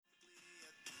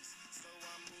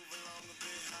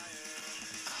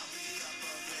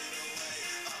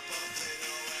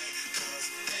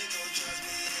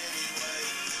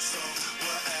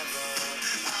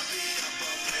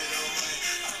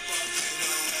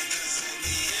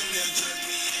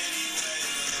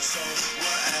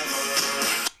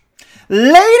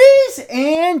Ladies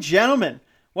and gentlemen,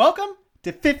 welcome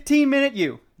to 15 Minute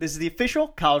U. This is the official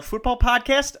college football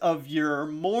podcast of your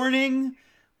morning,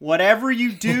 whatever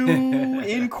you do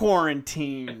in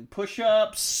quarantine.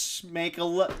 Push-ups, make a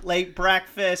late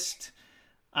breakfast,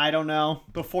 I don't know,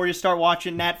 before you start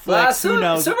watching Netflix, who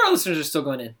knows? Some of our listeners are still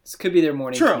going in. This could be their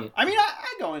morning True. commute. I mean,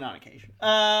 I go in on occasion.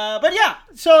 But yeah,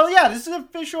 so yeah, this is the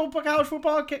official college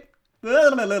football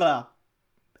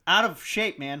out of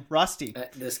shape, man. Rusty.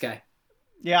 This guy.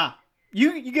 Yeah.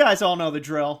 You guys all know the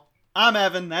drill. I'm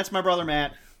Evan. That's my brother,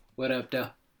 Matt. What up, Doe?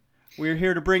 We're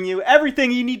here to bring you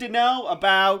everything you need to know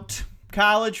about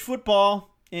college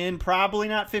football in probably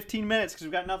not 15 minutes because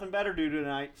we've got nothing better to do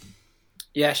tonight.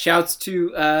 Yeah, shouts to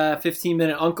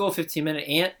 15-minute uncle, 15-minute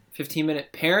aunt,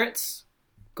 15-minute parents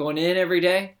going in every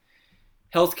day.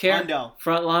 Healthcare, Hundo.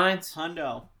 Front lines,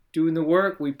 Hundo. doing the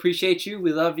work. We appreciate you.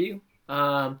 We love you.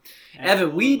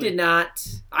 Evan, we did not.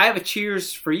 I have a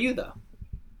cheers for you, though.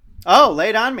 Oh, lay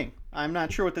it on me. I'm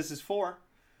not sure what this is for.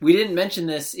 We didn't mention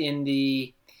this in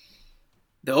the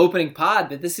opening pod,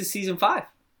 but this is season 5.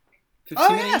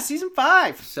 Oh, yeah, season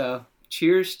 5. So,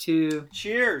 cheers to...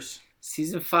 Cheers.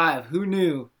 Season 5. Who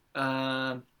knew?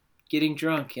 Getting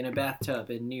drunk in a bathtub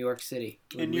in New York City.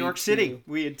 In New York City.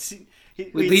 We'd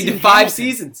lead to 5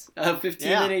 seasons of 15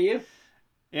 Minute U.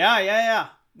 Yeah.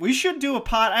 We should do a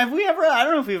pod. Have we ever? I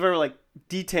don't know if we've ever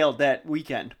detailed that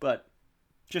weekend, but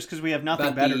just because we have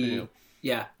nothing better to do.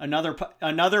 Yeah.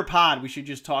 Another pod. We should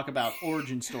just talk about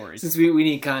origin stories. Since we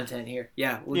need content here.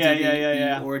 Yeah. We'll do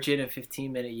the origin of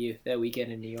 15 Minute U that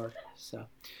weekend in New York. So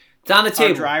it's on the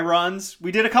table. Our dry runs.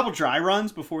 We did a couple dry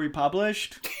runs before we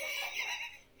published.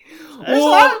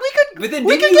 Well, we could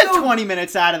get 20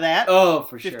 minutes out of that. Oh,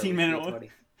 for 15 minute one.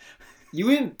 You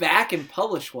went back and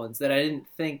published ones that I didn't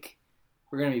think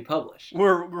were going to be published.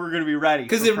 We're going to be ready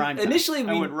because initially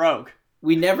I went rogue.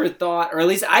 We never thought, or at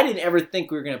least I didn't ever think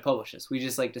we were going to publish this. We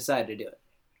just decided to do it.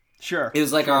 Sure. It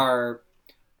was our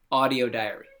audio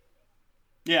diary.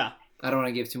 Yeah. I don't want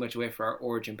to give too much away for our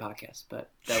origin podcast,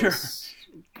 but that was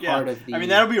part of the... I mean,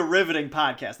 that'll be a riveting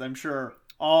podcast. I'm sure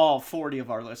all 40 of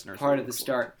our listeners part of the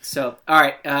start. So, all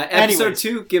right. Episode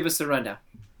 2, give us a rundown.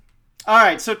 All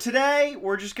right, so today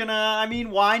we're just going to,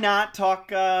 why not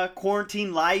talk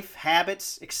quarantine life,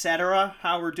 habits, etc.,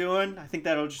 how we're doing. I think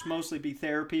that'll just mostly be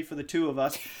therapy for the two of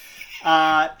us.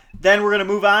 Then we're going to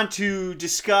move on to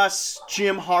discuss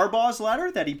Jim Harbaugh's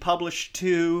letter that he published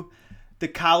to the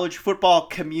college football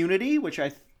community, which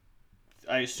I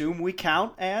assume we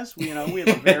count as. We have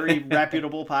a very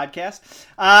reputable podcast.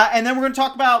 And then we're going to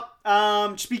talk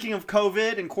about, speaking of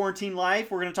COVID and quarantine life,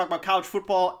 we're going to talk about college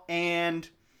football and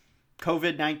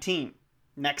COVID-19.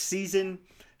 Next season,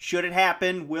 should it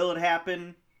happen? Will it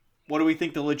happen? What do we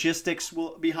think the logistics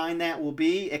behind that will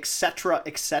be? Etc.,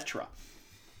 etc.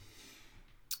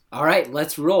 All right,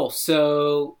 let's roll.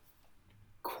 So,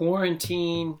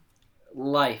 quarantine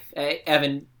life.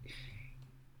 Evan,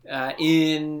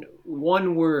 in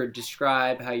one word,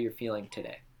 describe how you're feeling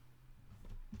today.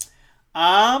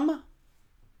 One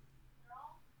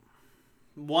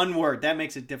word. That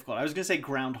makes it difficult. I was going to say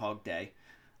Groundhog Day.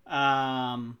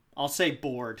 I'll say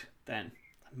bored then.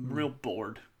 I'm real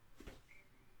bored.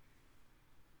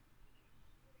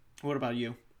 What about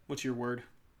you? What's your word?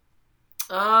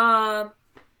 It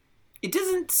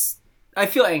doesn't... I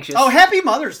feel anxious. Oh, happy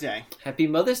Mother's Day. Happy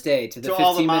Mother's Day to the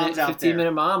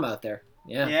 15-minute mom out there.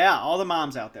 Yeah. Yeah, all the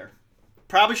moms out there.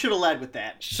 Probably should have led with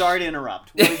that. Sorry to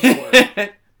interrupt. What is your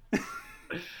word?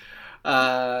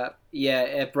 Yeah,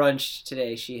 at brunch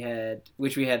today she had,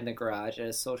 which we had in the garage,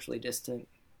 a socially distant...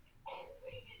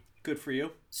 Good for you.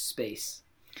 Space.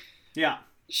 Yeah.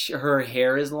 Her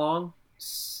hair is long,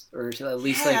 or at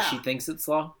least she thinks it's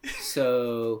long.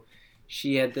 So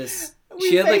she had this.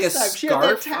 She had a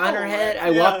scarf on her head.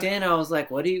 I walked in. I was like,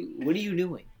 "What are you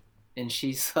doing?" And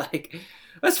she's like,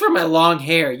 "That's for my long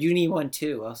hair. You need one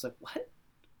too." I was like, "What?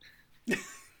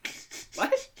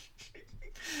 What?"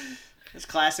 It's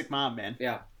classic mom, man.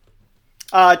 Yeah.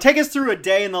 Take us through a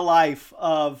day in the life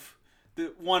of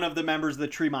one of the members of the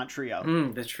Tremont Trio.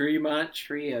 The Tremont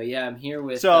Trio. Yeah, I'm here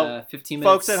with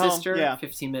 15-minute sister, home. Yeah.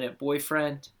 15-minute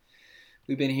boyfriend.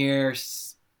 We've been here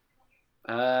since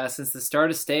the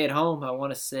start of stay at home. I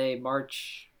want to say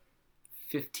March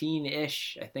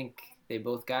 15-ish. I think they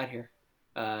both got here.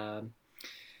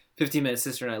 15-minute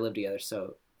sister and I live together,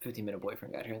 so 15-minute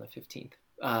boyfriend got here on the 15th.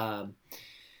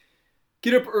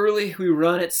 Get up early. We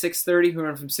run at 6:30. We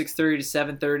run from 6:30 to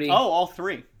 7:30. Oh, all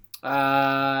three.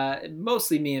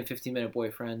 Mostly me and 15-minute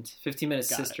boyfriend. 15-minute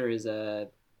sister is a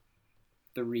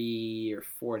 3 or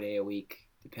 4 day a week,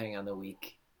 depending on the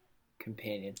week,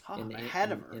 companion in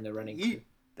the running crew.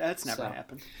 That's never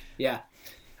happened. Yeah.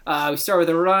 We start with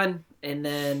a run and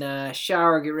then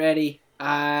shower, get ready.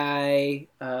 I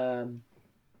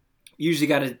usually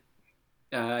got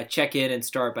to check in and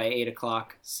start by 8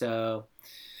 o'clock. So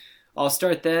I'll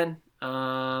start then.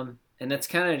 And that's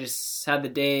kind of just how the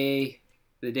day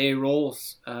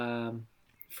rolls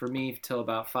for me till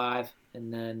about 5.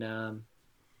 And then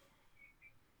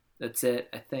that's it,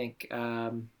 I think.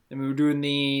 And we were doing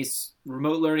the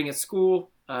remote learning at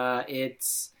school.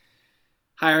 It's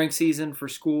hiring season for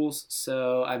schools,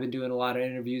 so I've been doing a lot of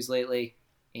interviews lately,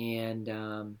 and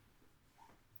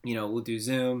we'll do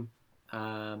Zoom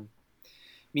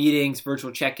meetings,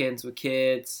 virtual check-ins with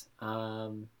kids.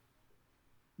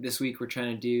 This week we're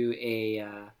trying to do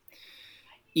a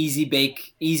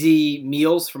easy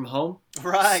meals from home.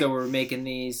 Right. So we're making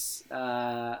these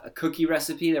a cookie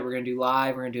recipe that we're going to do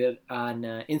live. We're going to do it on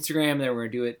Instagram, then we're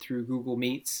going to do it through Google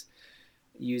Meets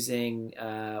using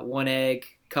 1 egg,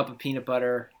 cup of peanut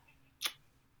butter,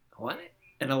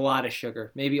 and a lot of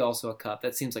sugar. Maybe also a cup.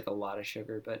 That seems like a lot of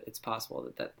sugar, but it's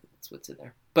possible that's what's in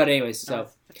there. But anyways, so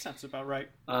that sounds about right.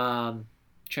 Trying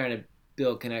to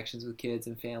build connections with kids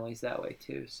and families that way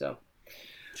too. So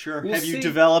sure. Have you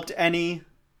developed any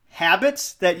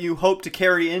habits that you hope to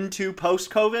carry into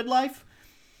post-COVID life?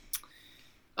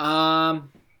 I'm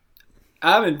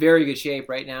in very good shape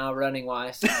right now, running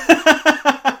wise.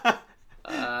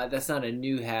 That's not a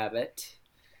new habit.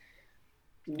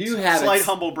 Slight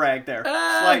humble brag there.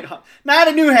 Not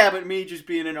a new habit. Me just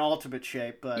being in ultimate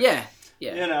shape, but yeah,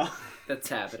 that's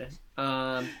happening.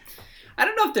 I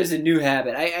don't know if there's a new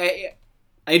habit.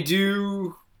 I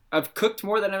do. I've cooked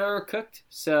more than I've ever cooked,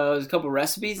 so there's a couple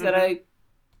recipes that I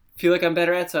feel like I'm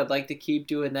better at. So I'd like to keep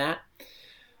doing that.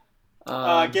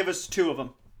 Give us 2 of them.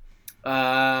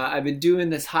 I've been doing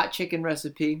this hot chicken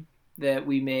recipe that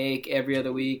we make every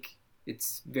other week.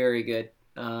 It's very good.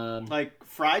 Like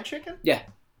fried chicken? Yeah.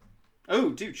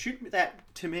 Oh, dude, shoot that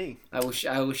to me. I will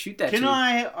shoot that to you. Ken and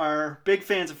I are big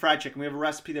fans of fried chicken. We have a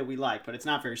recipe that we like, but it's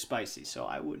not very spicy, so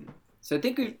I wouldn't. So I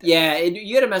think you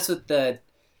got to mess with the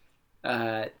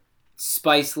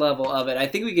spice level of it. I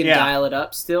think we can dial it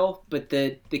up still, but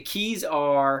the keys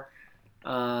are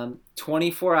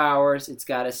 24 hours. It's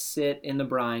got to sit in the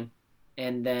brine,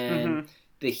 and then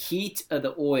the heat of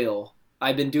the oil.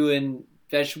 I've been doing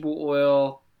vegetable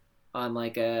oil on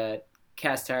like a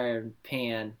cast iron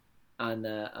pan on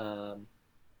the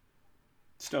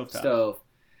stove,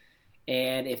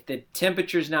 and if the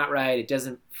temperature's not right, it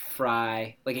doesn't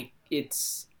fry. Like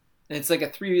it's like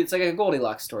a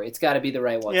Goldilocks story. It's got to be the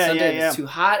right one. Sometimes it's too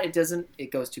hot,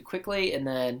 it goes too quickly, and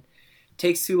then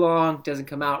takes too long, doesn't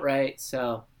come out right.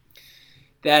 So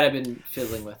that I've been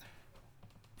fiddling with.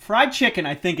 Fried chicken,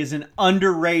 I think, is an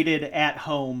underrated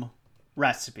at-home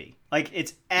recipe. Like,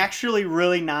 it's actually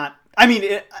really not... I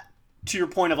mean, to your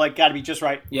point of, like, got to be just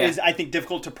right, is, I think,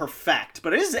 difficult to perfect.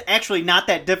 But it is actually not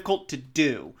that difficult to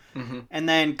do. Mm-hmm. And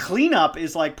then cleanup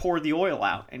is, like, pour the oil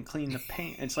out and clean the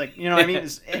paint. It's like, you know what I mean?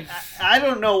 I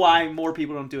don't know why more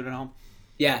people don't do it at home.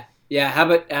 Yeah. Yeah. How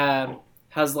about...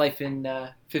 how's life in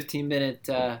 15-minute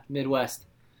Midwest?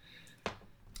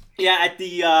 Yeah, at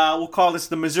the, we'll call this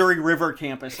the Missouri River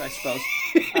campus, I suppose.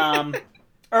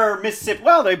 Or Mississippi.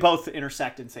 Well, they both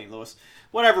intersect in St. Louis.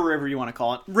 Whatever river you want to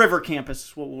call it. River campus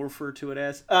is what we'll refer to it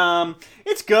as.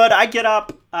 It's good. I get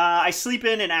up. I sleep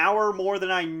in an hour more than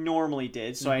I normally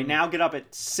did. So I now get up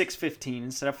at 6:15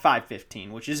 instead of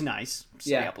 5:15, which is nice.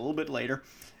 Stay up a little bit later.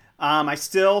 I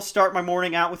still start my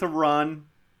morning out with a run.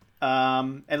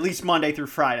 At least Monday through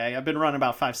Friday. I've been running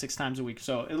about 5-6 times a week.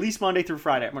 So at least Monday through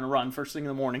Friday, I'm going to run first thing in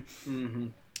the morning. Mm-hmm.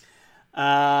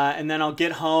 And then I'll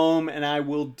get home and I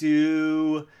will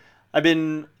do... I've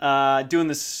been doing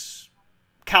this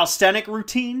calisthenic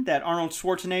routine that Arnold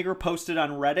Schwarzenegger posted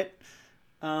on Reddit.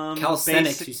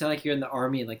 Calisthenics? You sound like you're in the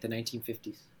army in like the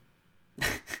 1950s.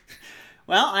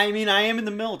 Well, I mean, I am in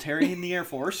the military, in the Air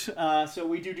Force, so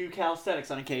we do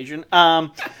calisthenics on occasion.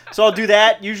 So I'll do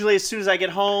that usually as soon as I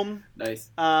get home. Nice.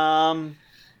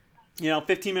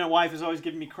 15-minute wife is always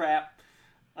giving me crap.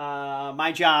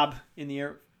 My job in the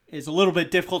Air is a little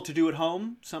bit difficult to do at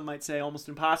home. Some might say almost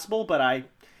impossible, but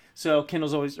so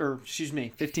Kendall's always,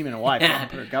 15-minute wife. I don't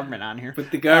put her government on here.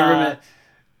 Put the government.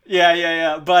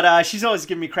 Yeah. But she's always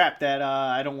giving me crap that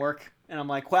I don't work. And I'm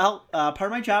like, well, part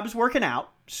of my job is working out.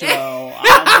 So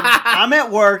I'm at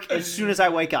work as soon as I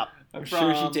wake up. I'm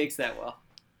sure she takes that well.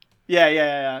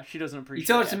 Yeah. She doesn't appreciate it.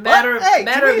 So it's a matter of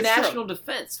national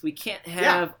defense. We can't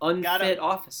have unfit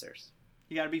officers.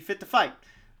 You got to be fit to fight.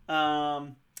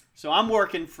 So I'm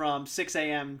working from 6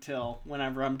 a.m. till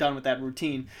whenever I'm done with that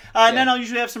routine. And then I'll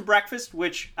usually have some breakfast,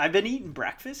 which I've been eating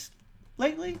breakfast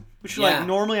lately, which like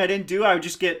normally I didn't do. I would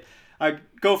just get I'd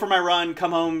go for my run,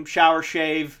 come home, shower,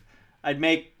 shave. I'd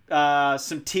make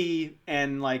some tea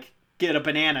and like get a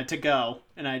banana to go,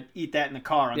 and I'd eat that in the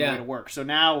car on the way to work. So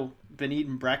now I've been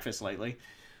eating breakfast lately.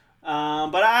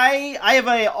 But I have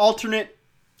a alternate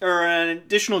or an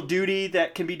additional duty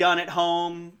that can be done at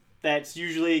home that's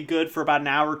usually good for about an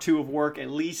hour or two of work at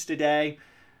least a day.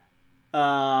 So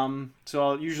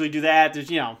I'll usually do that. There's,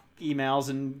 emails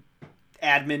and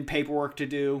admin paperwork to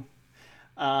do.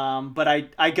 But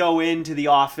I go into the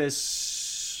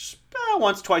office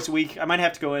once, twice a week. I might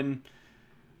have to go in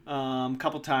a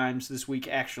couple times this week,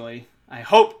 actually. I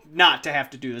hope not to have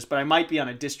to do this, but I might be on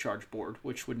a discharge board,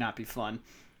 which would not be fun.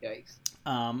 Yikes.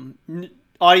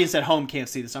 Audience at home can't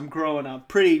see this. I'm growing a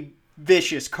pretty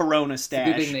vicious Corona stash.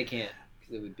 It's a good thing they can't.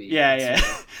 It would be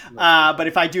but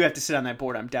if I do have to sit on that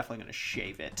board, I'm definitely going to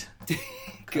shave it.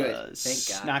 Good. Thank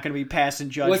God. Not going to be passing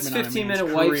judgment. What's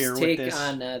 15-minute wife's take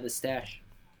on the stash?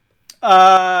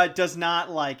 Does not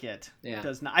like it. Yeah.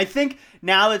 Does not. I think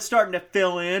now it's starting to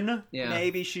fill in. Yeah.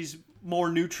 Maybe she's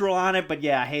more neutral on it, but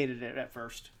I hated it at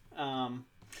first. So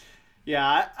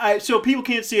people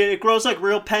can't see it. It grows like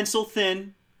real pencil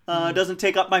thin. It doesn't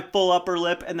take up my full upper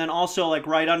lip, and then also like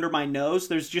right under my nose,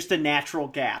 there's just a natural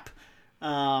gap.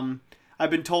 I've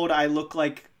been told I look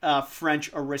like a French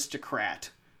aristocrat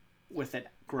with it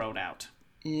grown out.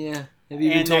 Yeah.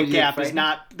 And that gap is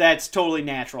not, that's totally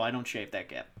natural. I don't shave that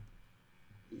gap.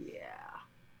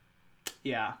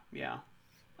 Yeah.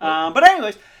 But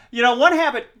anyways, one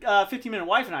habit 15-minute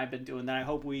wife and I have been doing that I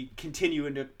hope we continue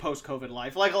into post-COVID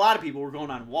life. Like a lot of people, we're going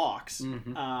on walks.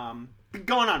 Mm-hmm.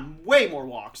 Going on way more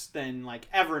walks than like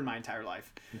ever in my entire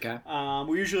life. Okay.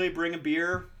 We usually bring a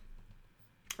beer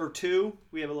or two.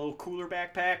 We have a little cooler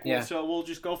backpack. Yeah. So we'll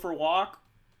just go for a walk,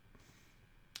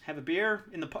 have a beer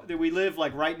we live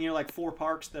like right near like 4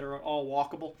 parks that are all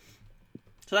walkable.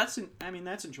 So that's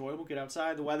enjoyable. Get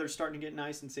outside. The weather's starting to get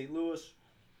nice in St. Louis.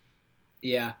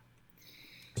 Yeah.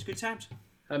 It's good times.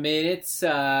 I mean, it's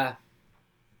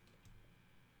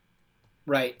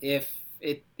right.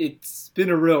 It's been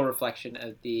a real reflection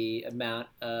of the amount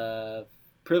of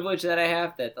privilege that I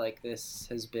have, that like this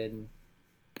has been,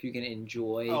 if you can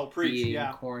enjoy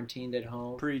being quarantined at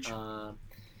home. Preach.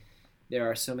 There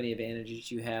are so many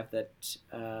advantages you have that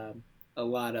a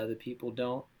lot of other people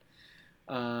don't.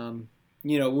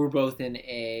 We're both in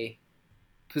a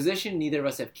position, neither of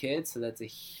us have kids, so that's a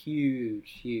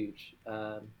huge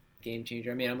game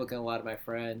changer. I mean, I'm looking at a lot of my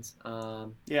friends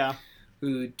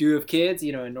who do have kids,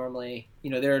 and normally,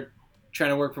 they're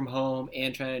trying to work from home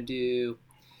and trying to do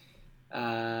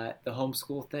the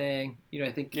homeschool thing.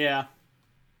 I think,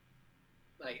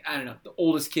 like, I don't know, the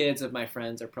oldest kids of my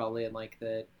friends are probably in like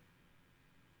the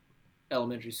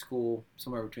elementary school,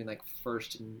 somewhere between like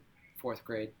 1st and 4th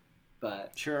grade.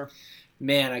 But sure,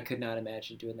 man, I could not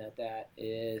imagine doing that. That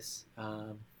is,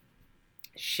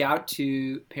 shout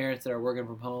to parents that are working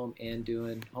from home and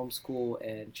doing homeschool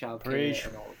and childcare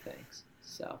and all the things.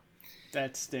 So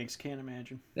that stinks. Can't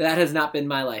imagine. That has not been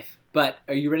my life. But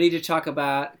are you ready to talk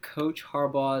about Coach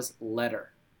Harbaugh's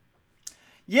letter?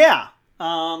 Yeah.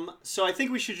 So I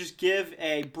think we should just give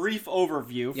a brief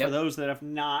overview for those that have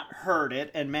not heard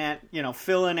it, and Matt,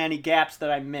 fill in any gaps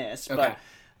that I missed. Okay.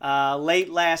 But late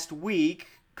last week,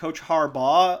 Coach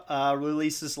Harbaugh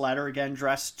released this letter, again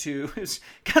addressed to, it's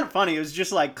kind of funny, it was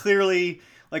just like clearly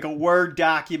like a Word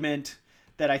document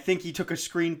that I think he took a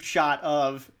screenshot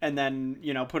of and then,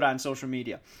 put on social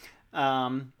media.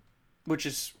 Which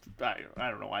is, I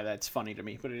don't know why that's funny to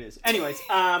me, but it is. Anyways,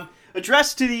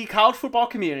 addressed to the college football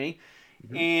community,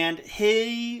 and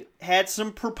he had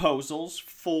some proposals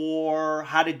for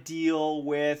how to deal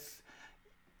with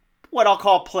what I'll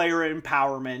call player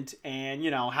empowerment, and,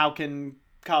 how can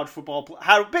college football,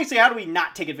 how do we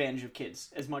not take advantage of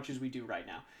kids as much as we do right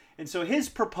now? And so his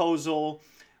proposal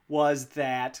was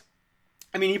that,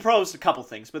 he proposed a couple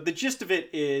things, but the gist of it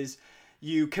is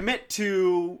you commit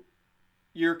to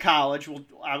your college,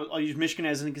 I'll use Michigan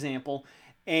as an example,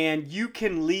 and you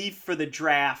can leave for the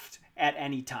draft at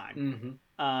any time.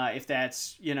 Mm-hmm. If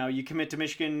that's, you commit to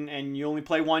Michigan and you only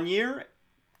play 1 year,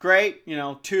 great,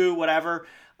 2, whatever.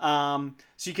 So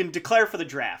you can declare for the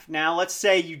draft. Now, let's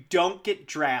say you don't get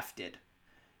drafted.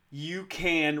 You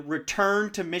can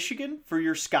return to Michigan for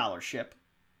your scholarship.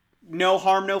 No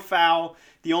harm, no foul.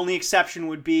 The only exception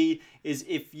would be is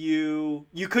if you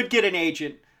could get an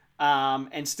agent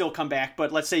and still come back.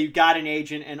 But let's say you got an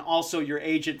agent and also your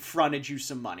agent fronted you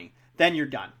some money. Then you're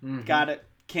done. Mm-hmm. Got it.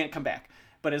 Can't come back.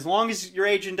 But as long as your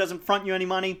agent doesn't front you any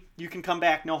money, you can come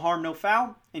back, no harm, no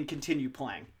foul, and continue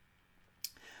playing.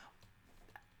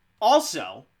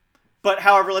 Also,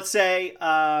 however, let's say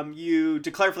you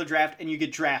declare for the draft and you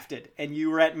get drafted and you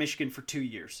were at Michigan for 2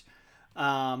 years.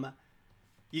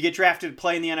 You get drafted to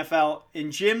play in the NFL.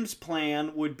 And Jim's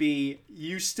plan would be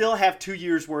you still have 2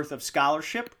 years worth of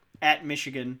scholarship at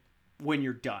Michigan when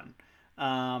you're done.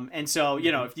 And so,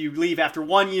 if you leave after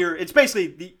 1 year, it's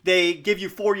basically they give you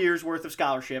 4 years worth of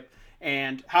scholarship,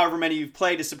 and however many you've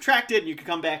played is subtracted, and you can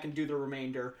come back and do the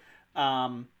remainder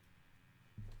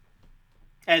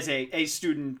as a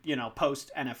student,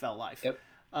 post NFL life. Yep.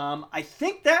 I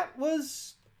think that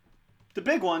was the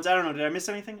big ones. I don't know. Did I miss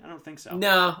anything? I don't think so.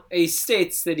 No, he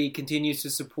states that he continues to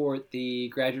support the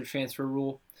graduate transfer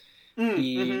rule.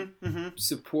 He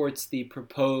supports the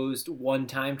proposed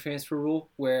one-time transfer rule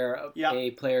where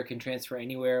a player can transfer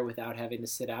anywhere without having to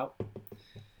sit out.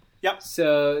 Yep.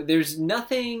 So there's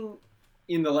nothing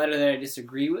in the letter that I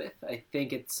disagree with. I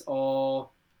think it's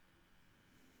all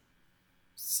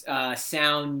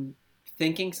sound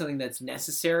thinking, something that's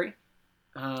necessary.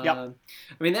 I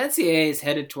mean, the NCAA is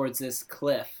headed towards this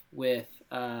cliff with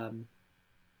the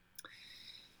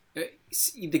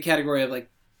category of like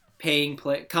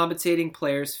compensating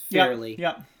players fairly,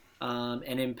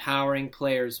 and empowering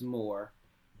players more.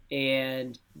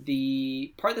 And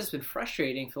the part that's been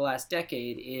frustrating for the last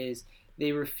decade is the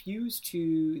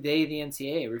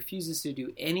NCAA refuses to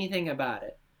do anything about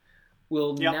it.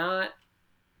 Will not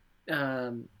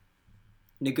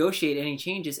negotiate any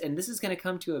changes, and this is going to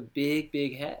come to a big,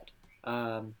 big head.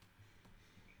 I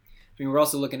mean, we're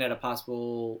also looking at a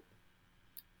possible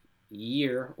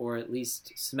year or at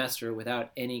least semester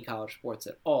without any college sports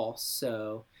at all,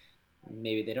 so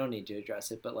maybe they don't need to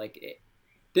address it, but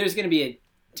there's going to be a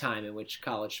time in which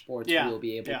college sports will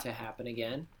be able to happen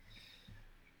again.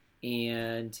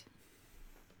 And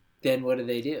then what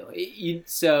do?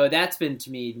 So that's been,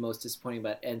 to me, most disappointing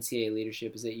about NCAA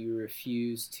leadership is that you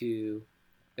refuse to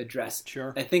address it.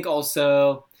 Sure. I think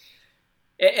also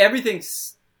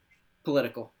everything's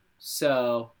political.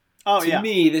 So to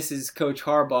me, this is Coach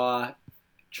Harbaugh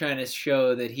trying to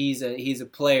show that he's a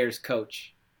player's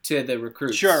coach to the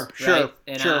recruits. Sure.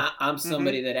 And I'm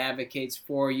somebody that advocates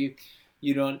for you.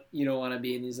 You don't want to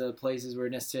be in these other places where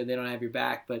necessarily they don't have your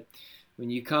back, but when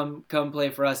you come play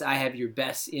for us, I have your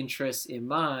best interests in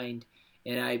mind,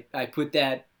 and I put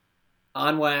that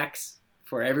on wax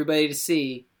for everybody to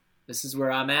see. This is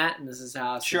where I'm at, and this is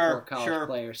how I support college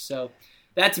players. So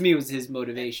that, to me, was his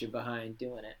motivation behind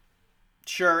doing it.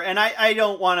 Sure, and I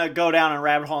don't want to go down a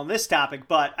rabbit hole on this topic,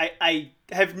 but I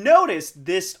have noticed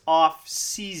this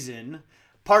off-season,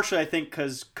 partially I think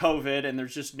because COVID and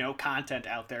there's just no content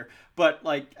out there, but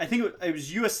I think it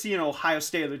was USC and Ohio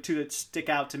State are the two that stick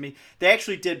out to me. They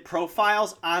actually did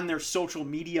profiles on their social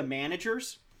media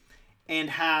managers and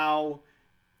how,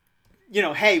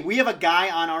 hey, we have a guy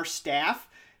on our staff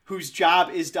whose job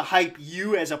is to hype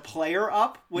you as a player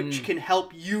up, which can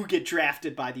help you get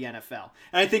drafted by the NFL.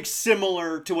 And I think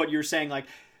similar to what you're saying,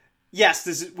 yes,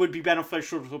 this would be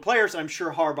beneficial to the players. I'm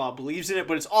sure Harbaugh believes in it,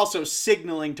 but it's also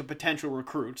signaling to potential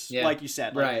recruits, like you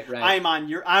said. Right.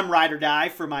 I'm ride or die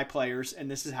for my players,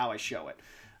 and this is how I show it.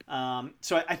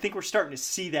 So I think we're starting to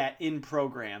see that in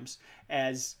programs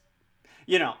as,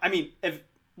 if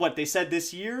what they said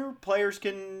this year, players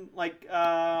can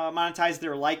monetize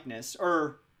their likeness,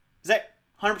 or is that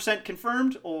 100%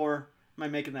 confirmed, or am I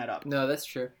making that up? No, that's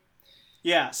true.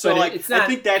 Yeah, so it's not, I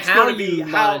think that's going to be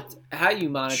how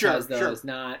you monetize is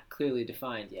not clearly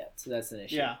defined yet. So that's an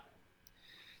issue. Yeah.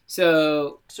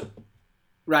 So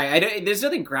right, there's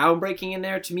nothing groundbreaking in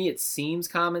there. To me, it seems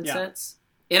common sense,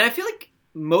 and I feel like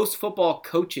most football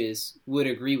coaches would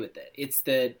agree with it. It's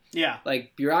the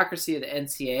bureaucracy of the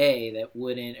NCAA that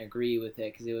wouldn't agree with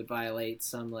it because it would violate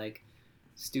some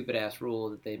stupid ass rule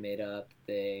that they made up.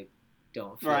 They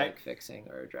don't feel like fixing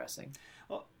or addressing.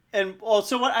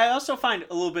 So what I also find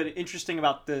a little bit interesting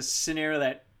about this scenario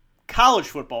that college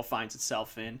football finds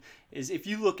itself in is if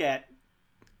you look at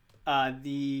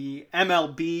the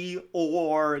MLB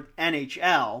or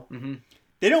NHL,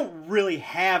 they don't really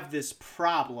have this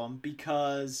problem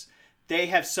because they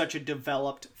have such a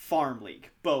developed farm league.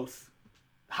 Both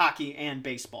hockey and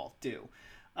baseball do.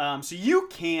 So you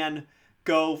can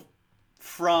go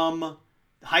from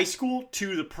high school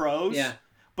to the pros. Yeah.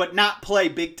 But not play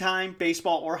big-time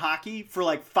baseball or hockey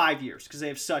for 5 years because they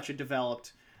have such a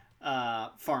developed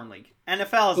farm league.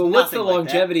 NFL is nothing. What's the like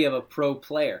longevity that. of a pro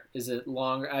player? Is it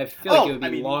longer? I feel like it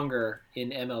would be longer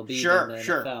in MLB than the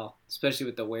NFL, especially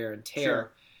with the wear and tear.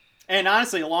 Sure. And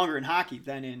honestly, longer in hockey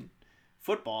than in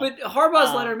football. But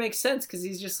Harbaugh's letter makes sense because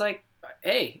he's just like,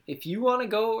 hey, if you want to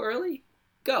go early,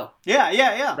 go.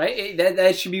 Yeah. Right?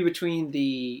 That should be between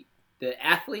the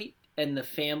athlete and the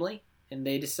family. And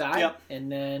they decide,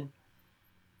 and then,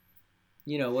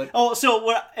 what... Oh, so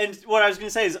what I was going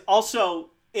to say is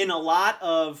also in a lot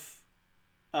of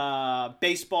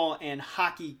baseball and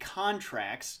hockey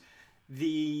contracts,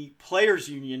 the players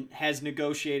union has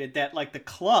negotiated that like the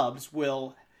clubs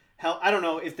will help. I don't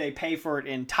know if they pay for it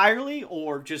entirely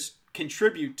or just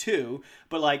contribute to,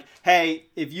 but like, hey,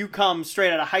 if you come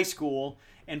straight out of high school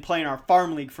and play in our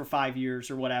farm league for 5 years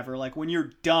or whatever, like when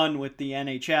you're done with the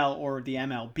NHL or the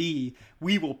MLB,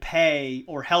 we will pay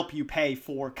or help you pay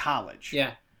for college.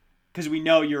 Yeah. Because we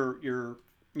know you're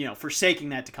forsaking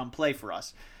that to come play for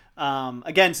us.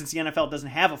 Again, since the NFL doesn't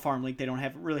have a farm league, they don't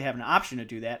really have an option to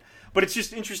do that. But it's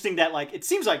just interesting that like it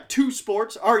seems like two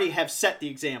sports already have set the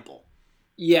example.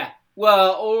 Yeah.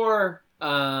 Well, or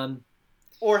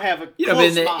have a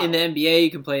in the NBA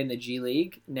you can play in the G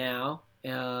League now,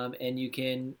 and you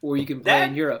can play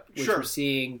in Europe, which we're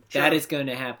seeing that is going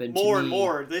to happen more and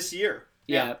more this year.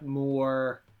 Yeah,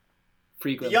 more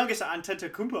frequently. The youngest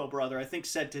Antetokounmpo brother, I think,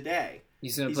 said today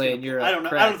he's going to play in Europe. I don't know.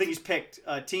 Correct. I don't think he's picked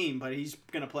a team, but he's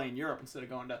going to play in Europe instead of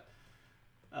going to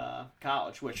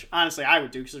college, which honestly I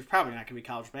would do because there's probably not going to be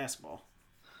college basketball.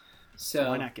 So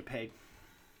why not get paid?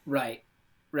 Right.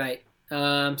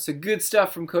 So good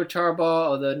stuff from Coach Harbaugh,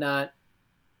 although not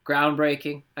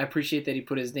groundbreaking. I appreciate that he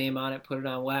put his name on it, put it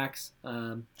on wax.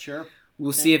 Sure.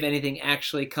 We'll see if anything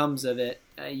actually comes of it.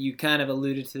 You kind of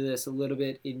alluded to this a little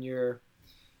bit in your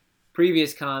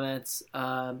previous comments.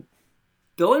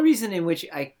 The only reason in which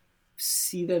I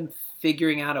see them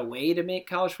figuring out a way to make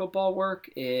college football work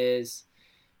is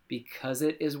because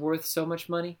it is worth so much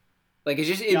money. Like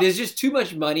there's just too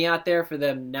much money out there for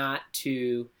them not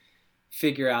to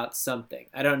figure out something.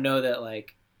 I don't know that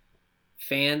like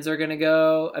fans are going to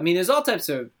go. I mean, there's all types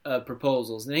of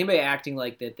proposals, and anybody acting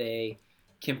like that they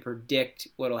can predict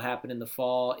what will happen in the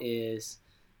fall is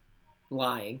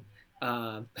lying.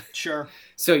 Sure.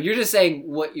 So you're just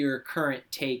saying what your current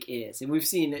take is, and we've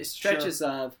seen stretches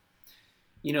of,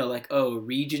 like,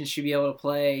 regions should be able to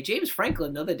play. James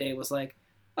Franklin the other day was like,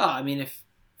 I mean, if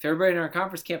everybody in our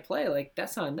conference can't play, like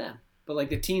that's on them. But like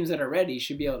the teams that are ready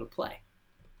should be able to play.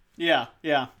 Yeah.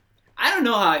 I don't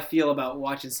know how I feel about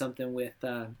watching something with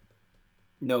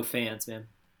no fans, man.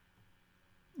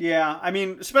 Yeah, I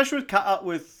mean, especially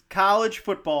with college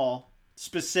football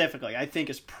specifically, I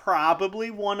think is probably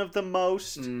one of the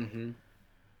most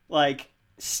like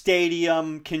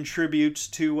stadium contributes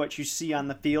to what you see on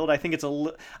the field. I think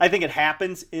I think it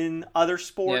happens in other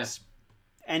sports,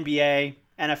 NBA,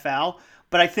 NFL,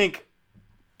 but I think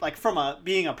like from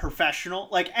being a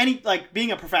professional,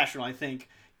 being a professional, I think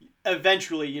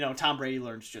eventually, Tom Brady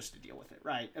learns just to deal with it,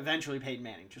 right? Eventually Peyton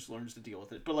Manning just learns to deal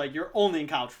with it. But like you're only in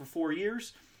college for 4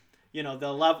 years.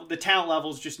 The talent level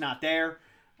is just not there.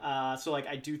 So like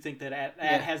I do think that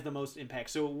has the most impact.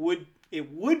 So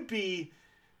it would be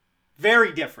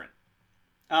very different.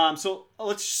 So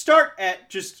let's start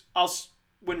at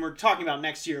when we're talking about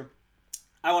next year,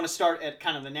 I want to start at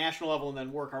kind of the national level and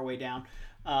then work our way down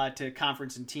to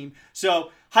conference and team.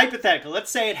 So hypothetically,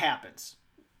 let's say it happens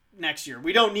next year.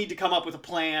 We don't need to come up with a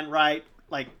plan, right?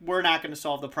 Like we're not going to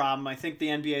solve the problem. I think the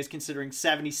NBA is considering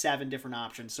 77 different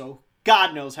options. So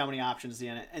God knows how many options the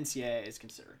NCAA is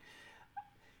considering.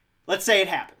 Let's say it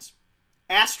happens.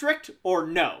 Asterisk or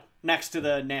no next to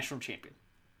the national champion?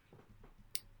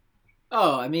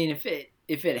 I mean,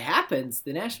 if it happens,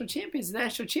 the national champion is the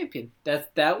national champion.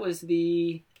 That was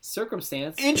the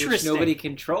circumstance which nobody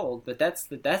controlled, but that's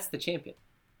the champion.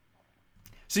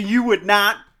 So you would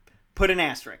not put an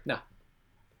asterisk? No.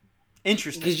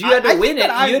 Interesting. Because you had to win it.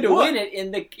 You had to win it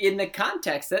in the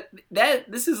context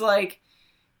that this is like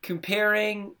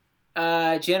comparing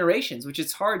generations, which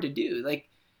is hard to do. Like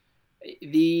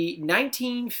the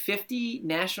 1950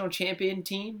 national champion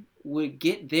team would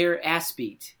get their ass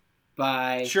beat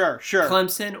by sure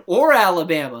Clemson or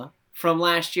Alabama from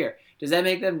last year. Does that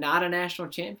make them not a national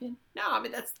champion? No, I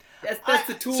mean that's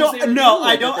the tools. So no,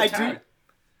 I don't. I do.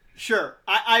 Sure,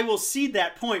 I will cede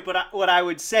that point, but what I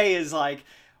would say is like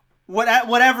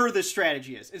whatever the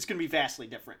strategy is, it's going to be vastly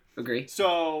different. Agree.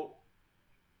 So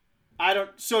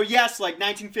yes, like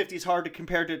 1950 is hard to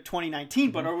compare to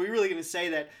 2019, but are we really going to say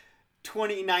that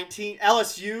 2019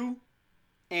 LSU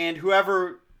and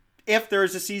whoever, if there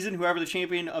is a season, whoever the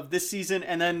champion of this season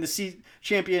and then the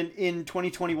champion in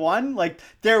 2021, like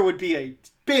there would be a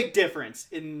big difference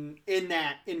in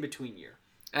that in between year.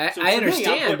 I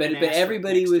understand, but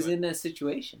everybody was in that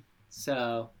situation.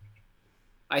 So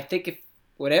I think if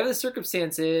whatever the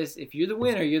circumstance is, if you're the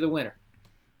winner, you're the winner.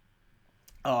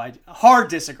 Oh, I hard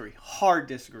disagree.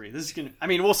 This is gonna. I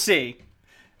mean, we'll see.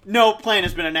 No plan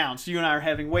has been announced. You and I are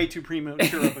having way too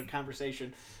premature of a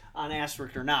conversation on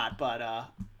asterisk or not, but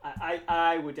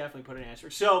I would definitely put an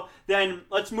asterisk. So then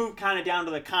let's move kind of down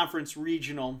to the conference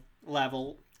regional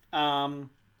level.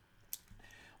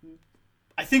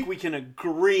 I think we can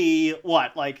agree,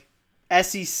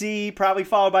 SEC, probably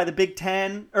followed by the Big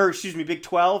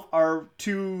 12, are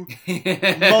two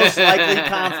most likely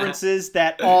conferences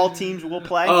that all teams will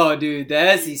play. Oh, dude,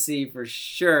 the SEC for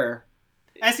sure.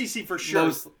 SEC for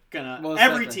sure.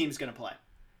 Every team's gonna play.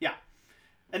 Yeah,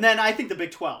 and then I think the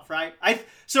Big 12, right?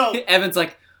 Evan's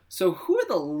like, so who are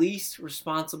the least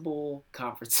responsible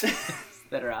conferences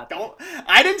that are out there?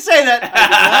 I didn't say that. I did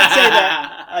not say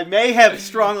that. I may have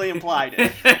strongly implied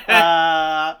it.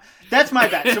 That's my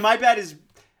bet. So my bet is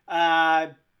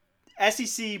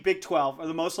SEC, Big 12 are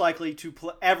the most likely to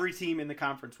play. Every team in the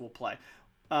conference will play.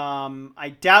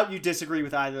 I doubt you disagree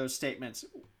with either of those statements.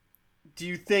 Do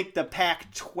you think the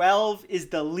Pac-12 is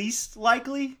the least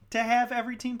likely to have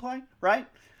every team play? Right?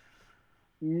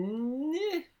 Or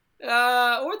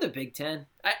the Big Ten.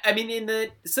 I mean,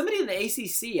 somebody in the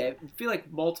ACC, I feel like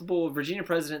multiple Virginia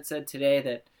presidents said today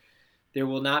that there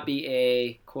will not be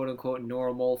a quote-unquote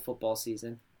normal football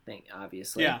season thing,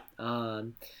 obviously. Yeah.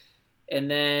 And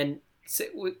then,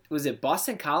 was it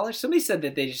Boston College? Somebody said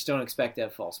that they just don't expect to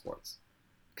have fall sports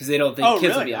because they don't think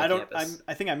kids will be on campus.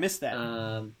 I think I missed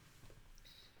that.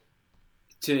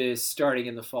 To starting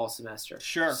in the fall semester.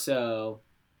 Sure. So,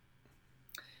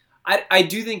 I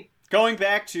do think... Going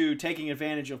back to taking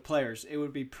advantage of players, it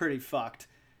would be pretty fucked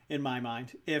in my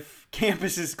mind if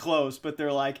campus is closed, but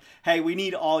they're like, hey, we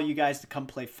need all you guys to come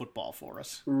play football for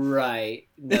us. Right.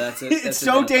 No, it's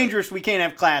so dangerous we can't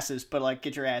have classes, but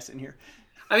get your ass in here.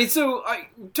 I mean, so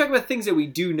talking about things that we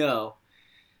do know,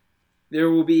 there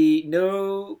will be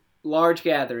no large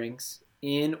gatherings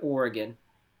in Oregon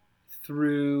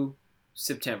through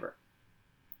September.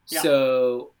 Yeah.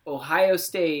 So Ohio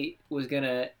State was going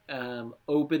to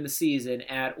open the season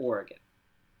at Oregon.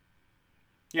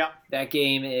 Yeah. That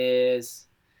game is...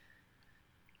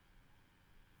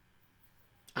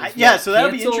 so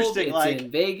that'll be interesting. It's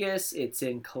in Vegas. It's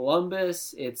in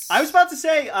Columbus. I was about to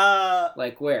say...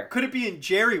 where? Could it be in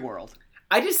Jerry World?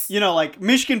 I just...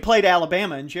 Michigan played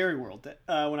Alabama in Jerry World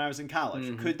when I was in college.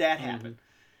 Mm-hmm. Could that happen? Mm-hmm.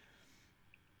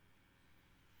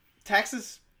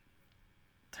 Texas...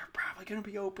 They're probably going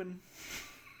to be open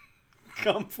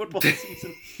come football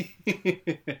season.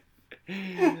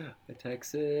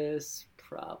 Texas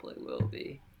probably will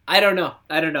be. I don't know.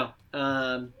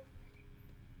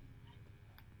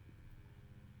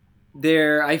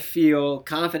 I feel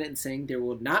confident in saying there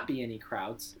will not be any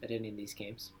crowds at any of these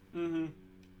games. Mm-hmm.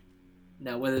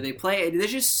 Now, whether they play,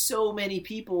 there's just so many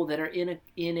people that are in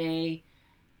a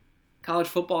college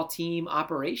football team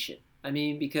operation. I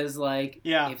mean, because,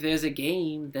 if there's a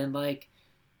game, then,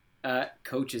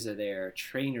 coaches are there,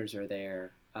 trainers are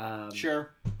there.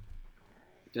 Sure.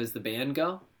 Does the band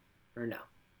go or no?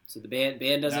 So the band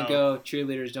doesn't go,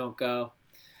 cheerleaders don't go.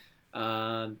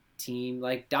 Team,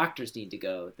 doctors need to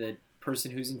go. The person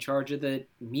who's in charge of the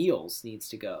meals needs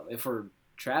to go if we're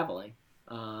traveling.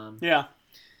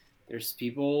 There's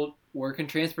people working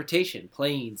transportation,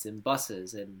 planes and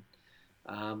buses, and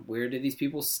where do these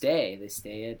people stay? They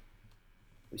stay at...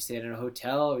 Are we staying at a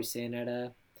hotel? Are we staying at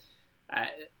a...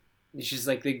 it's just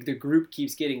the group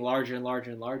keeps getting larger and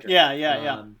larger and larger.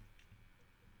 Yeah.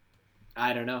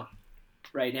 I don't know.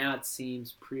 Right now it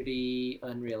seems pretty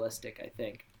unrealistic, I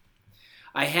think.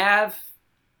 Do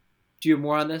you have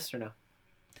more on this or no?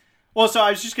 Well, so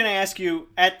I was just going to ask you,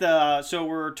 so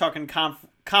we're talking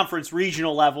conference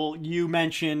regional level, you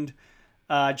mentioned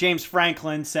James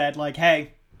Franklin said,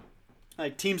 hey,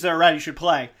 teams that are ready should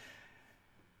play.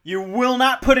 You will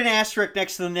not put an asterisk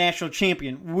next to the national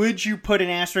champion. Would you put an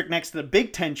asterisk next to the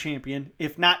Big Ten champion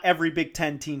if not every Big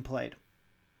Ten team played?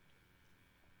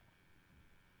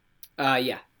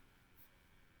 Yeah.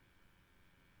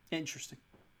 Interesting.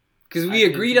 Because we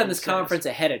agreed on this conference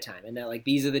ahead of time, and that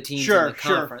these are the teams in the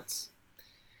conference.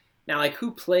 Now, who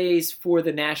plays for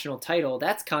the national title?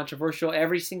 That's controversial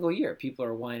every single year. People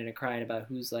are whining and crying about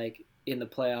who's in the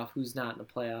playoff, who's not in the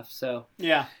playoff. So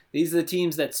yeah, these are the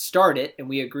teams that start it, and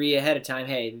we agree ahead of time,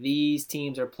 hey, these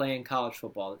teams are playing college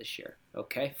football this year.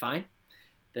 Okay, fine.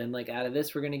 Then out of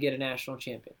this, we're going to get a national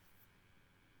champion.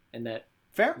 And that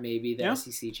fair maybe the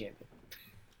SEC champion.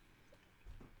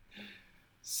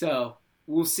 So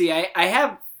we'll see. I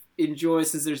have enjoyed,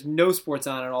 since there's no sports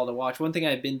on at all to watch, one thing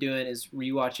I've been doing is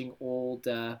rewatching old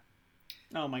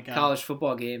college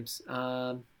football games.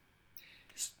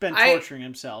 He's been torturing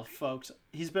himself, folks.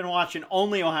 He's been watching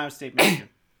only Ohio State Michigan.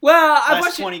 Well, I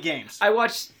watched 20 games. I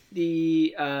watched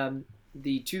the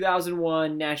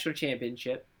 2001 national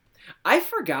championship. I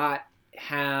forgot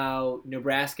how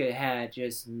Nebraska had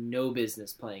just no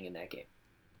business playing in that game.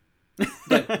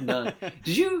 But none.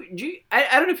 Did you? I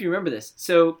don't know if you remember this.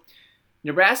 So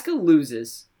Nebraska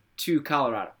loses to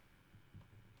Colorado.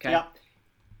 Okay. Yeah.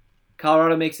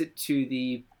 Colorado makes it to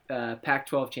the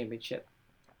Pac-12 championship.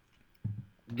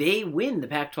 They win the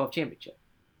Pac-12 championship.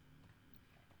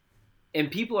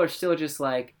 And people are still just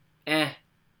like,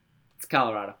 it's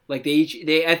Colorado. Like I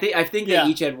think they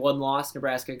each had one loss,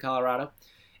 Nebraska and Colorado.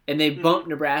 And they bumped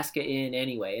Nebraska in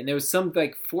anyway. And there was some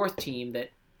like fourth team that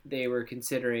they were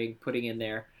considering putting in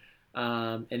there.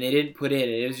 And they didn't put in.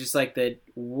 It was just like the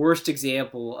worst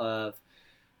example of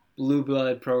blue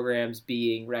blood programs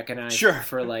being recognized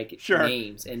for like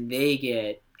names, and they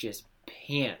get just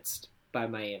pantsed by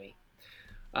Miami.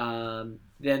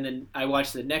 Then I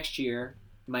watched the next year.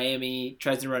 Miami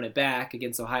tries to run it back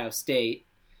against Ohio State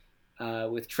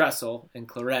with Tressel and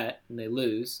Claret, and they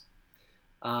lose.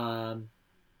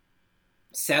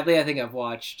 Sadly, I think I've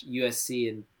watched USC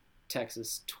and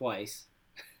Texas twice.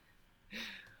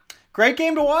 Great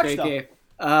game to watch, though. Game.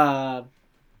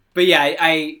 But yeah,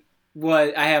 I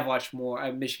have watched more.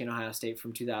 Michigan, Ohio State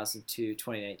from 2000 to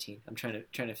 2019. I'm trying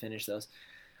to finish those.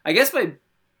 I guess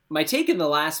my take in the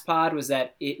last pod was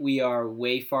that we are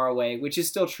way far away, which is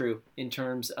still true in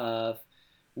terms of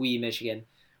Michigan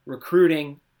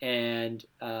recruiting and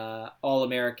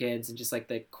All-Americans and just like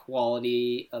the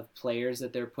quality of players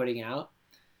that they're putting out.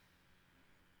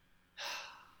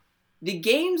 The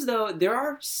games, though, there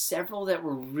are several that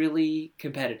were really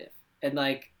competitive, and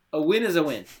like a win is a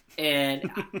win. And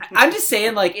I'm just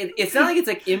saying, like it's not like it's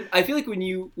like I feel like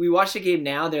when we watch the game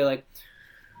now, they're like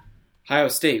Ohio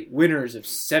State winners of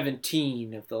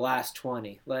 17 of the last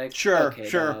 20. Like sure.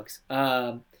 Dogs.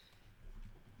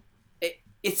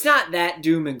 It's not that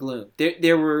doom and gloom.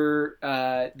 There were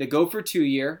the Go for 2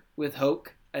 year with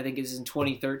Hoke. I think is in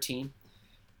 2013.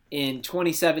 In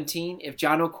 2017, if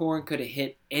John O'Korn could have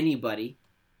hit anybody,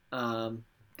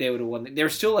 they would have won. They were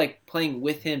still like playing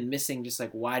with him, missing just like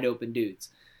wide open dudes.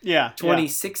 Yeah.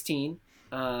 2016,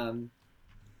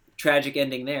 tragic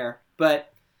ending there.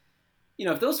 But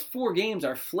if those 4 games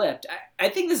are flipped, I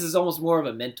think this is almost more of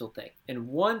a mental thing. And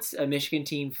once a Michigan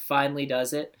team finally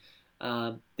does it,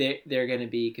 they're going to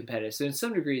be competitive. So in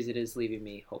some degrees, it is leaving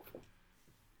me hopeful.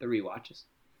 The rewatches.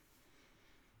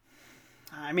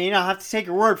 I mean, I'll have to take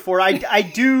your word for it. I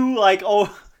do like.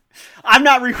 Oh, I'm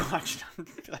not rewatching.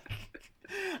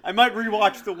 I might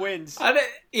rewatch the wins.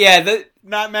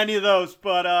 Not many of those,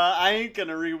 but I ain't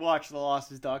gonna rewatch the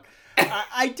losses, dog.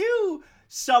 I do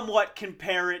somewhat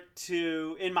compare it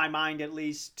to, in my mind at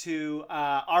least, to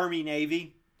Army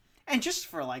Navy, and just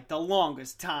for like the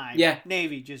longest time,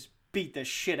 Navy just beat the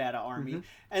shit out of Army,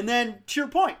 and then to your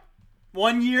point,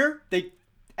 1 year they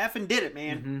effing did it,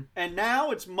 man, and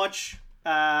now it's much.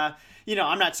 I'm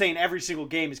not saying every single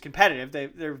game is competitive.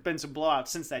 There have been some blowouts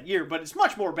since that year, but it's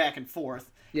much more back and forth.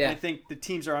 Yeah. And I think the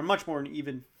teams are on much more an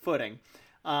even footing.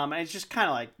 And it's just kind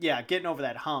of like, getting over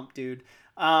that hump, dude.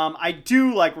 I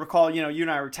do recall, you and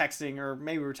I were texting, or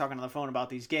maybe we were talking on the phone about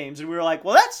these games, and we were like,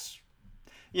 well, that's,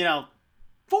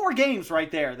 4 games right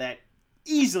there that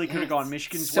easily could have gone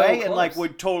Michigan's way close. And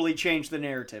would totally change the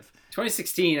narrative.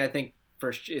 2016, I think,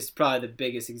 is probably the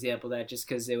biggest example of that, just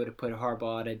because they would have put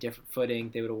Harbaugh on a different footing.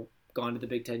 They would have gone to the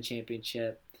Big Ten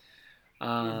championship.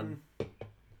 I'm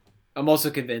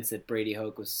also convinced that Brady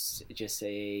Hoke was just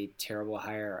a terrible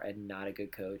hire and not a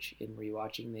good coach in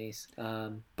rewatching these.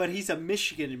 But he's a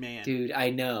Michigan man. Dude,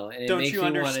 I know. And don't you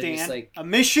understand? A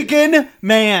Michigan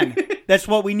man. That's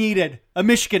what we needed. A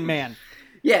Michigan man.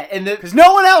 Yeah, and because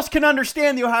no one else can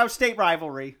understand the Ohio State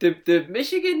rivalry. The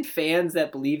Michigan fans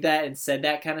that believe that and said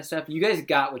that kind of stuff, you guys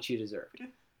got what you deserved.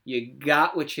 You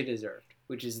got what you deserved,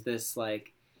 which is this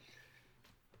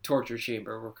torture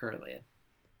chamber we're currently in.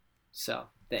 So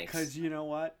thanks. Because you know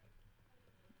what,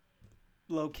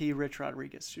 low key, Rich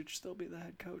Rodriguez should still be the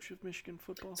head coach of Michigan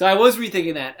football. So I was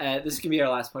rethinking that. This can be our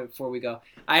last point before we go.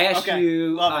 I asked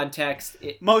you on text.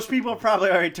 Most people have probably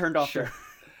already turned off this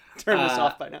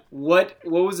off by now. What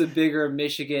was a bigger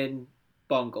Michigan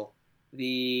bungle?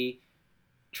 The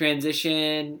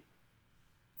transition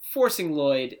forcing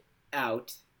Lloyd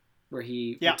out where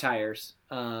he retires.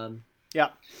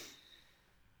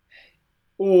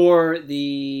 Or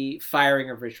the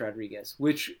firing of Rich Rodriguez,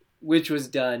 which was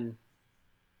done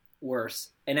worse.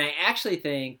 And I actually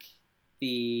think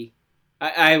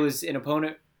I was an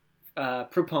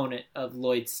proponent of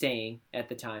Lloyd staying at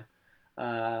the time.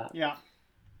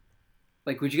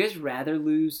 Would you guys rather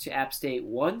lose to App State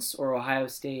once or Ohio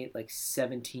State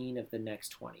 17 of the next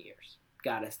 20 years?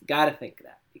 Gotta think of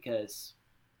that, because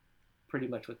pretty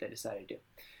much what they decided to do.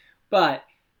 But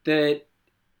the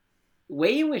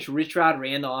way in which Rich Rod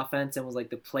ran the offense and was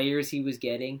the players he was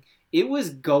getting, it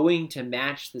was going to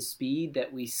match the speed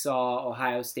that we saw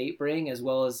Ohio State bring, as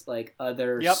well as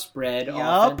other spread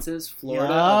offenses,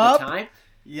 Florida of the time.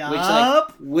 Yup. Which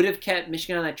like would have kept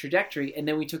Michigan on that trajectory, and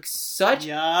then we took such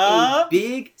a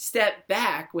big step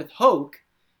back with Hoke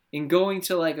in going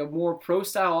to like a more pro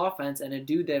style offense and a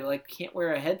dude that like can't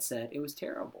wear a headset. It was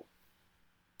terrible.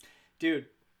 Dude,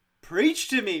 preach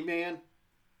to me, man.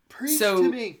 Preach to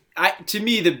me. To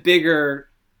me, the bigger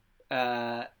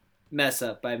mess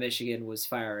up by Michigan was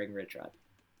firing Rich Rod.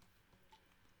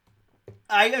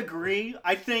 I agree.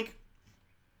 I think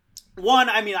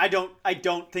I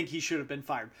don't think he should have been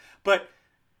fired. But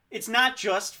it's not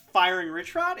just firing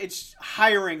Rich Rod, it's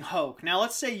hiring Hoke. Now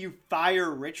let's say you fire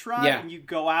Rich Rod and you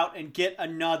go out and get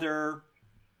another,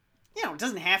 it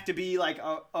doesn't have to be like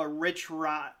a Rich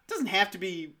Rod. It doesn't have to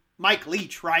be Mike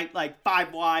Leach, right? Like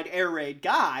 5-wide air raid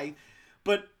guy,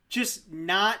 but just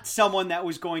not someone that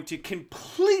was going to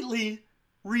completely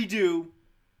redo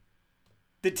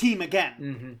the team again.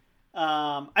 Mm-hmm.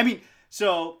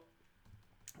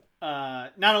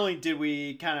 Not only did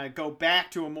we kind of go back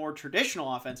to a more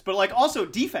traditional offense, but like also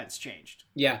defense changed.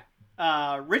 Yeah.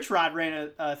 Rich Rod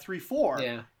ran a 3-4.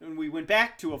 Yeah. And we went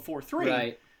back to a 4-3.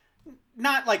 Right.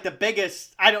 Not like the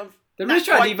biggest. The Rich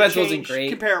Rod defense wasn't great.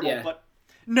 Comparable, but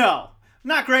no,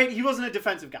 not great. He wasn't a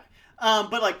defensive guy.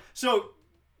 But like, so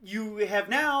you have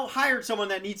now hired someone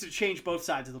that needs to change both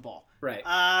sides of the ball. Right.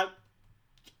 I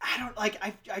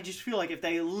just feel like if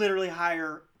they literally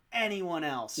hire anyone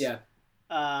else. Yeah.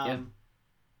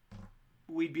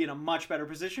 We'd be in a much better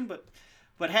position,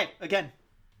 but hey, again,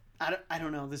 I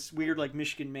don't know, this weird like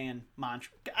Michigan man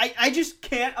mantra. I just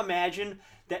can't imagine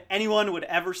that anyone would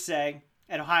ever say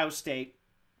at Ohio State,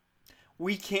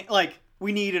 we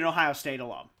need an Ohio State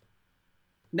alum.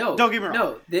 No, don't get me wrong.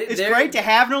 No, it's great to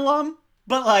have an alum,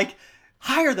 but like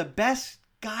hire the best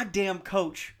goddamn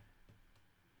coach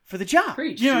for the job.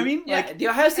 Preach. You know what I mean? Yeah, like the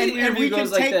Ohio State interview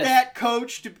goes like this. And we can take that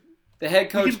coach to. The head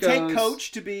coach we can take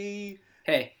coach to be.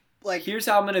 Hey, like here's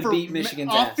how I'm going to beat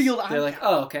Michigan's ass. They're like,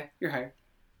 oh, okay, you're hired.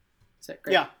 That's it.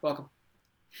 Great. Yeah, welcome.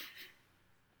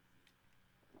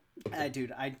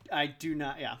 Dude, I do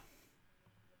not. Yeah.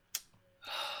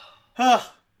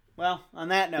 Well, on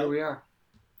that note, here we are.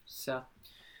 So,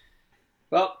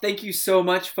 well, thank you so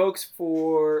much, folks,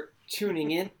 for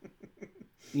tuning in.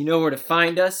 You know where to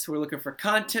find us. We're looking for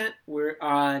content. We're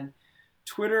on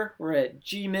Twitter. We're at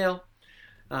Gmail.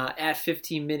 At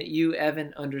 15minuteu,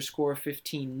 Evan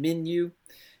 _15minu.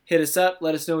 Hit us up.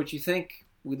 Let us know what you think.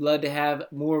 We'd love to have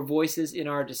more voices in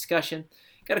our discussion.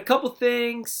 Got a couple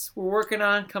things we're working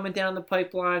on coming down the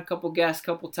pipeline. Couple guests,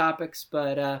 couple topics,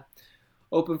 but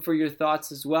open for your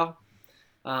thoughts as well.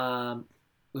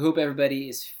 We hope everybody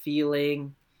is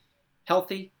feeling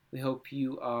healthy. We hope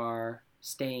you are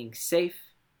staying safe,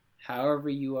 however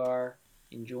you are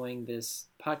enjoying this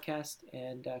podcast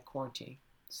and quarantine.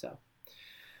 So.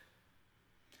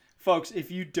 Folks, if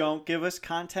you don't give us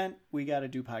content, we got to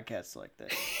do podcasts like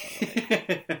this.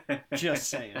 Just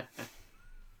saying.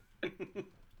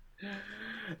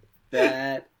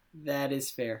 That is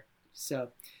fair. So,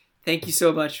 thank you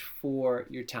so much for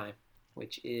your time,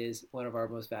 which is one of our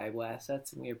most valuable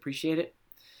assets, and we appreciate it.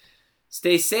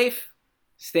 Stay safe.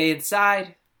 Stay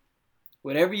inside.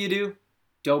 Whatever you do,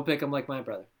 don't pick them like my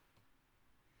brother.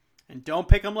 And don't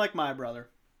pick them like my brother.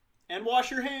 And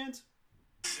wash your hands.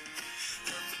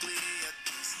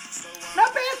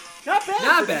 Not bad. Not bad.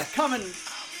 Not bad. Coming.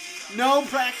 No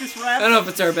practice reps. I don't know if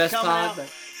it's our best pod, but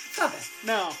it's not bad.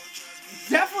 No.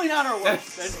 Definitely not our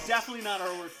worst. That's definitely not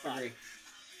our worst pod. Agree.